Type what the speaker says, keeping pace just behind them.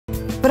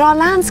But our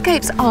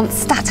landscapes aren't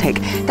static.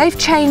 They've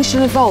changed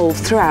and evolved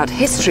throughout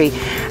history,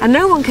 and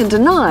no one can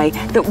deny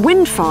that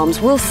wind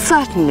farms will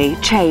certainly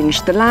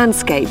change the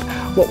landscape.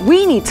 What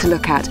we need to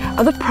look at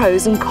are the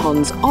pros and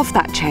cons of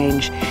that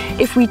change.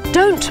 If we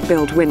don't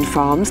build wind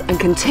farms and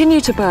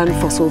continue to burn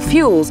fossil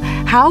fuels,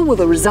 how will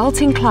the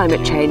resulting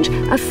climate change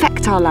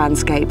affect our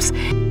landscapes?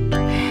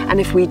 And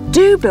if we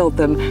do build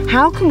them,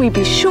 how can we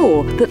be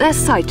sure that they're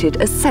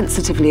sited as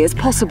sensitively as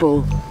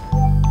possible?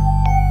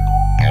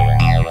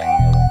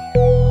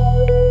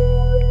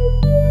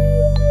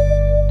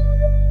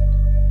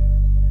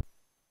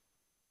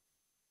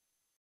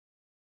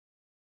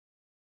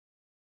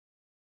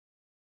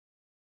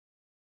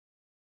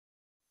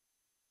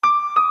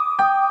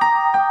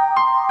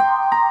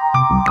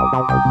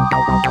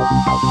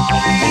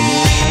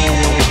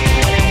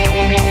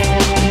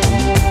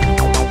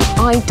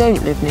 I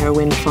don't live near a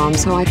wind farm,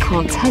 so I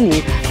can't tell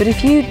you, but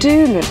if you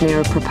do live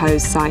near a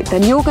proposed site,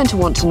 then you're going to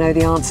want to know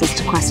the answers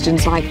to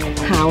questions like,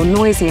 how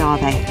noisy are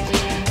they?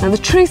 Now, the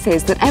truth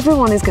is that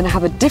everyone is going to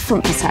have a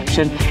different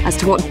perception as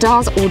to what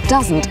does or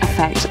doesn't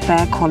affect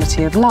their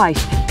quality of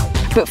life.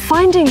 But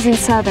findings in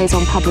surveys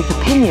on public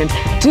opinion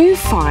do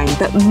find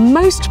that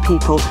most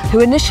people who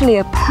initially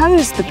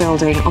opposed the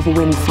building of a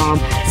wind farm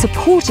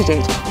supported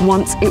it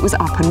once it was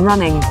up and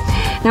running.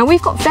 Now,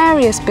 we've got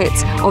various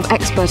bits of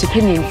expert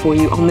opinion for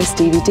you on this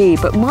DVD,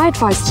 but my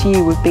advice to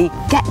you would be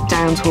get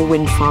down to a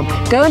wind farm,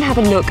 go and have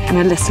a look and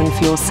a listen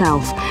for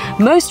yourself.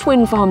 Most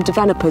wind farm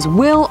developers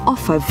will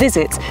offer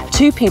visits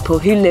to people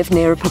who live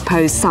near a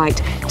proposed site.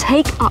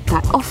 Take up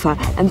that offer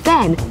and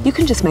then you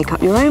can just make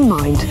up your own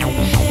mind.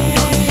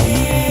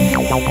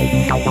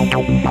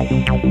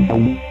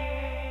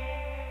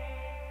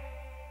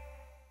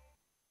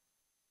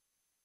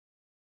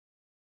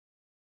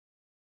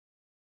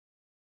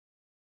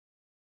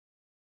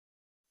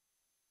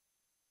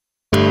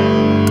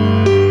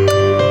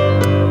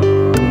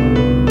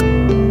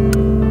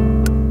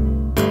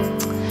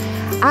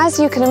 As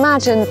you can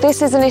imagine,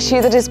 this is an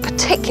issue that is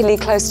particularly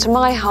close to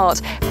my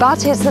heart,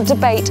 but it's a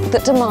debate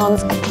that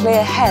demands a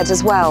clear head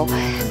as well.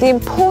 The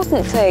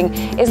important thing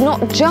is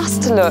not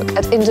just to look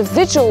at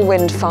individual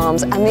wind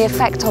farms and the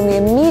effect on the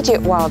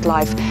immediate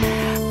wildlife,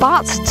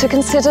 but to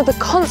consider the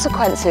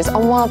consequences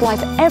on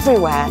wildlife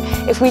everywhere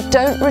if we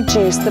don't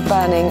reduce the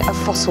burning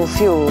of fossil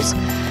fuels.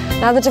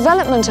 Now, the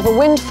development of a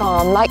wind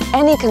farm, like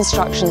any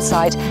construction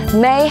site,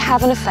 may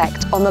have an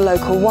effect on the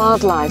local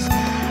wildlife.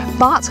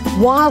 But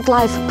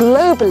wildlife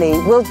globally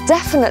will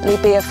definitely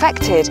be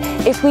affected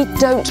if we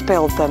don't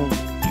build them.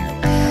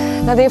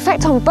 Now, the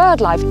effect on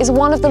bird life is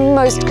one of the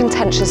most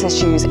contentious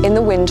issues in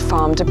the wind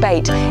farm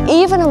debate.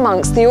 Even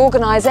amongst the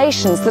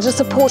organisations that are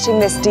supporting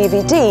this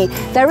DVD,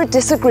 there are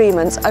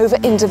disagreements over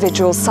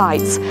individual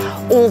sites.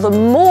 All the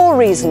more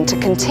reason to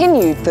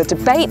continue the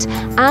debate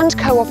and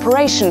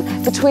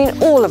cooperation between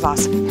all of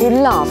us who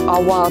love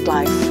our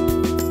wildlife.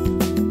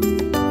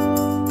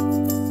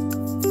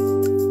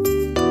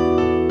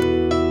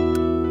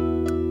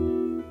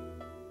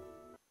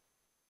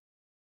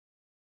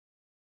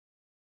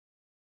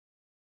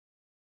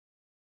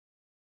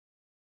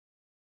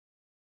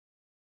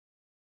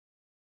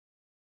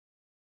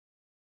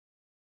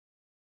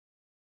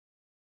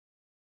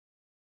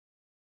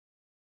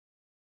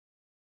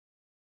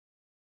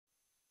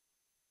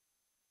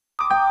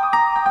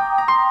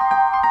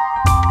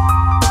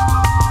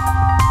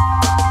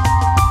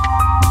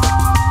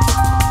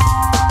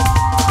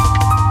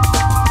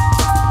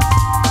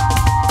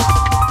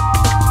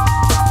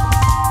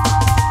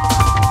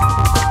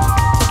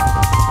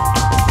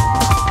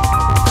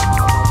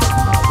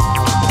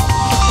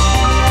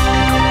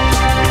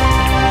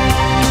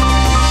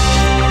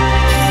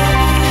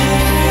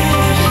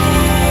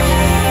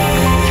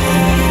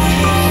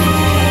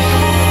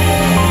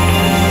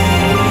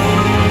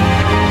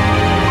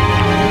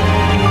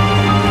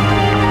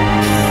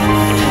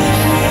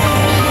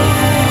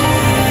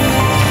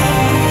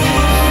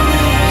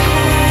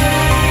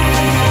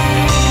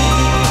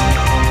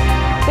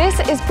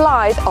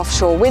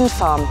 Offshore wind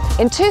farm.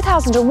 In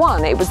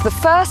 2001, it was the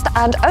first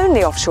and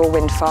only offshore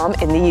wind farm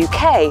in the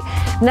UK.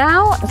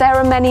 Now there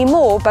are many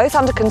more, both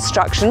under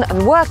construction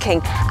and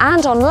working,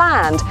 and on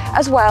land,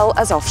 as well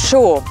as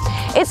offshore.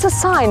 It's a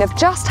sign of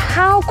just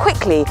how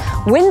quickly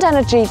wind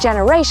energy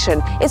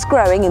generation is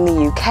growing in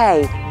the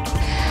UK.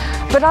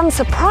 But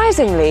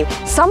unsurprisingly,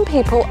 some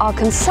people are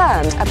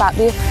concerned about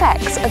the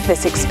effects of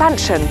this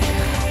expansion.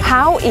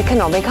 How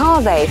economic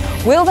are they?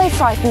 Will they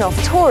frighten off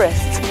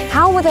tourists?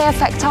 How will they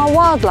affect our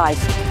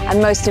wildlife?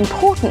 And most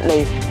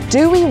importantly,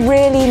 do we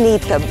really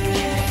need them?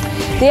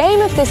 The aim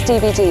of this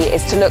DVD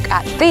is to look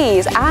at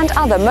these and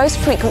other most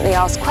frequently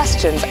asked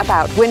questions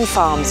about wind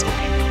farms.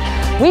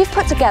 We've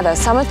put together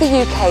some of the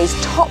UK's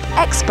top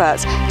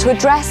experts to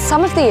address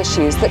some of the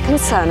issues that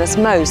concern us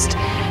most.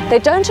 They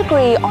don't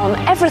agree on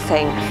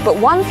everything, but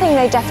one thing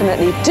they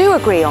definitely do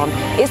agree on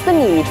is the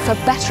need for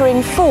better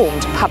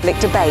informed public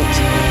debate.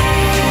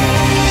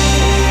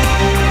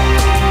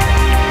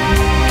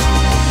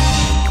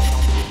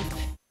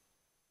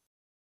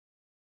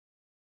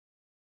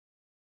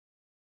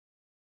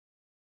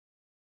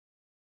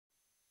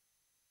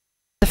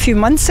 A few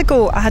months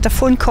ago I had a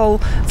phone call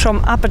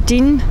from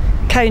Aberdeen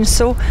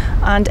Council,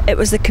 and it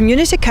was the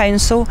Community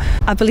Council.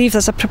 I believe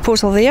there's a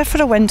proposal there for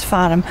a wind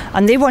farm,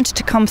 and they wanted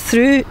to come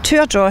through to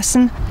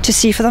Ardrossan to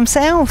see for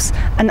themselves,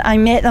 and I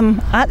met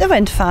them at the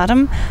wind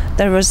farm.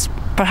 There was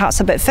perhaps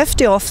about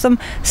 50 of them.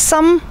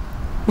 Some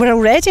were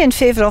already in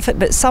favour of it,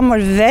 but some were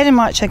very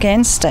much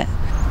against it.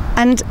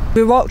 And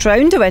we walked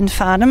round the wind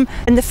farm,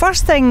 and the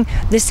first thing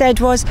they said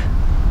was,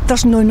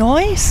 "There's no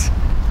noise."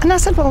 And I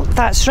said, well,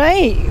 that's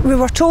right. We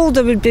were told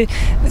there would be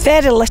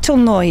very little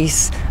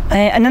noise.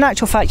 And in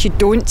actual fact, you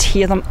don't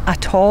hear them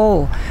at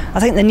all. I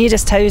think the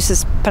nearest house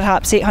is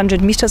perhaps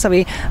 800 metres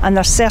away, and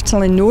there's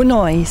certainly no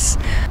noise.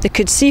 They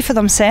could see for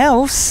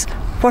themselves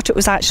what it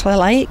was actually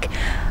like.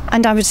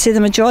 And I would say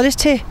the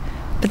majority,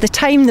 by the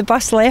time the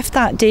bus left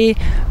that day,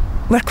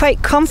 were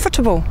quite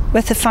comfortable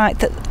with the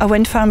fact that a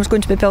wind farm was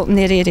going to be built in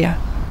their area.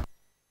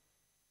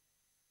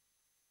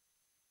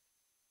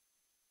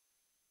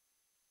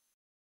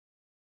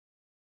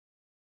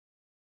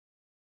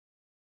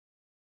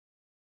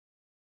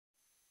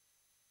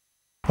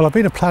 Well, I've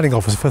been a planning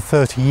officer for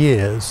 30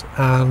 years,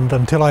 and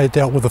until I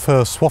dealt with the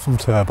first Swaffham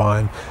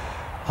turbine,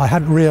 I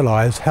hadn't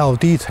realised how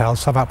detailed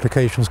some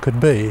applications could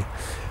be.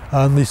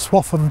 And the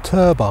Swaffham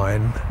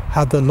turbine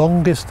had the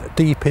longest,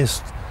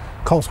 deepest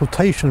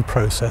consultation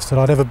process that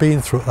I'd ever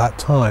been through at that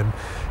time,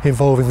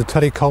 involving the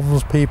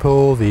telecoms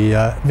people,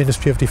 the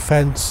Ministry of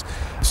Defence,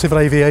 civil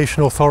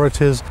aviation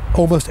authorities.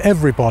 Almost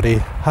everybody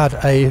had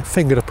a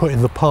finger to put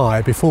in the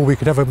pie before we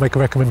could ever make a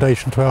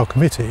recommendation to our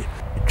committee.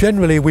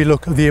 Generally, we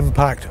look at the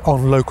impact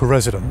on local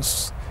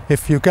residents.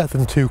 If you get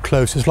them too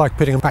close, it's like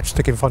putting a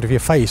matchstick in front of your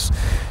face.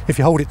 If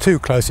you hold it too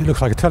close, it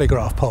looks like a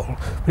telegraph pole.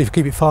 But if you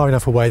keep it far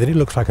enough away, then it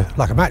looks like a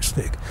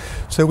matchstick.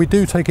 So we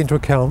do take into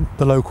account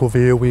the local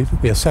view. We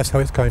assess how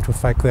it's going to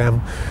affect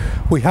them.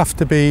 We have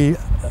to be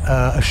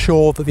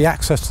assured that the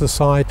access to the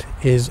site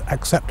is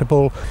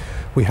acceptable.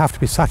 We have to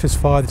be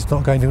satisfied that it's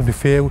not going to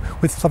interfere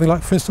with something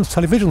like, for instance,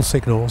 television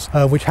signals,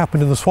 which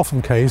happened in the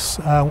Swaffham case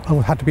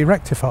and had to be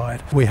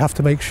rectified. We have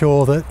to make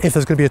sure that if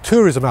there's going to be a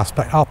tourism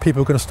aspect, our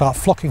people are going to start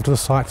flocking to the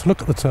site to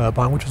look at the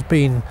turbine, which has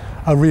been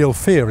a real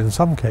fear in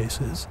some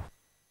cases.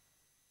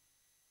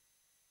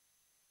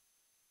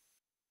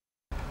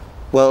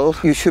 Well,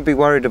 you should be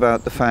worried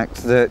about the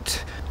fact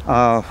that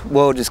our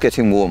world is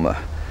getting warmer,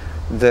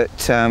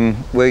 that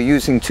we're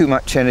using too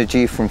much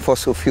energy from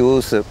fossil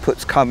fuels that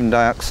puts carbon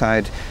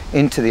dioxide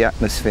into the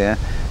atmosphere,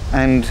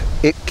 and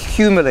it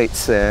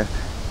accumulates there,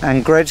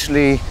 and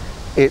gradually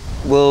it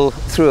will,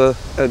 through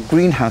a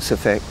greenhouse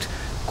effect,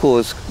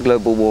 cause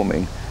global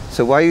warming.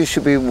 So why you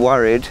should be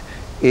worried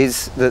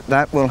is that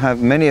that will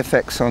have many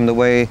effects on the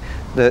way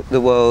that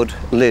the world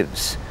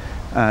lives.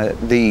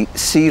 The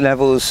sea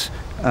levels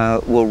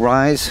will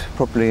rise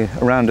probably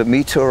around a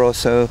metre or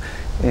so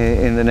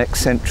in the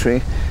next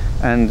century,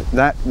 and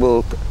that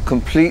will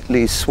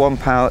completely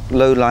swamp out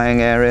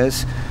low-lying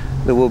areas.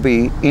 There will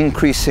be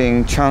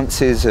increasing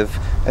chances of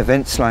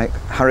events like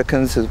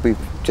hurricanes, as we've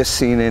just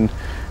seen in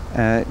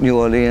New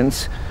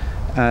Orleans.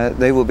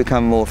 They will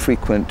become more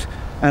frequent.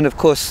 And of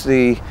course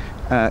the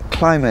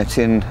climate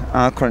in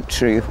our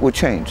country will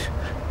change.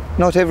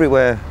 Not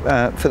everywhere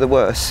for the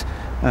worse,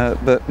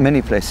 but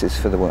many places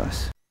for the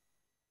worse.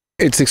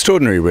 It's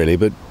extraordinary, really,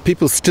 but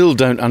people still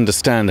don't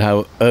understand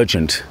how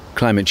urgent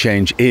climate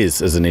change is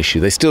as an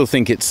issue. They still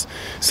think it's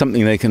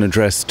something they can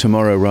address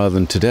tomorrow rather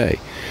than today.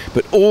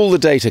 But all the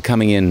data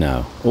coming in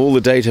now, all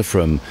the data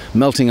from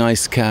melting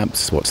ice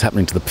caps, what's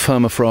happening to the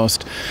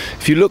permafrost,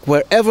 if you look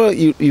wherever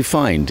you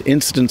find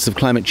incidents of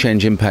climate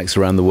change impacts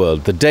around the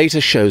world, the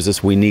data shows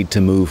us we need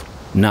to move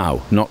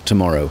now, not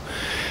tomorrow.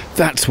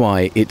 That's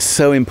why it's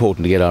so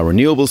important to get our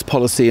renewables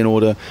policy in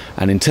order,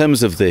 and in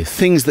terms of the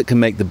things that can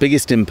make the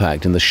biggest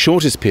impact in the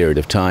shortest period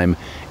of time,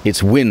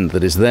 it's wind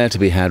that is there to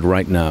be had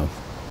right now.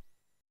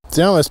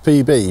 The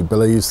RBSP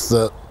believes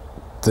that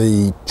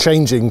the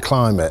changing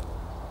climate,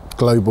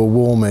 global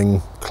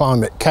warming,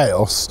 climate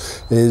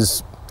chaos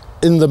is,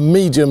 in the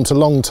medium to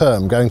long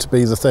term, going to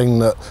be the thing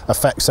that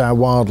affects our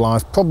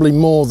wildlife probably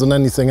more than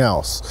anything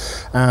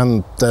else.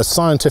 And there's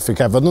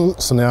scientific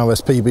evidence, and the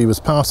RBSP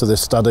was part of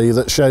this study,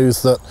 that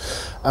shows that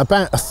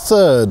about a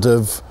third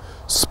of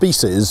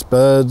species,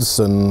 birds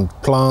and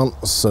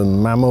plants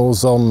and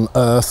mammals on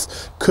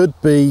Earth, could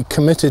be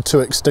committed to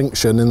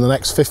extinction in the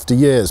next 50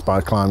 years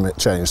by climate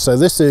change. So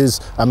this is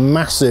a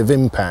massive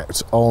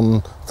impact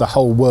on the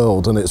whole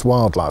world and its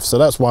wildlife. So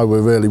that's why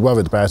we're really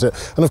worried about it.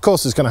 And of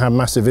course it's going to have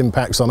massive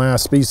impacts on our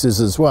species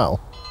as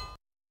well.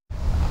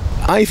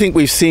 I think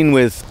we've seen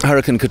with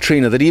Hurricane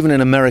Katrina that even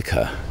in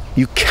America,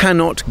 you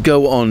cannot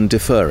go on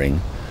deferring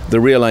the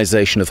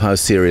realization of how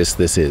serious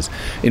this is.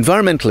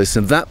 Environmentalists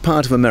in that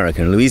part of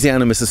America, in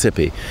Louisiana,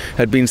 Mississippi,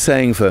 had been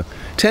saying for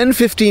 10,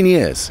 15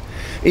 years,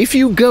 if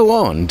you go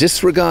on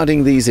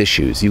disregarding these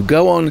issues, you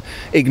go on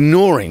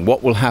ignoring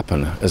what will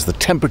happen as the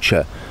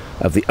temperature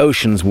of the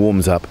oceans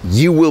warms up,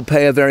 you will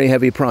pay a very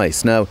heavy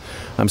price. Now,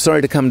 I'm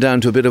sorry to come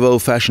down to a bit of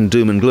old-fashioned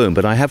doom and gloom,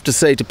 but I have to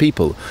say to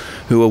people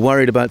who are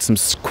worried about some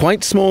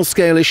quite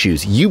small-scale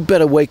issues, you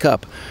better wake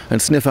up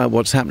and sniff out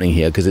what's happening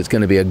here, because it's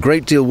going to be a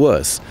great deal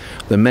worse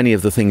than many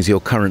of the things you're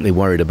currently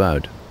worried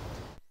about.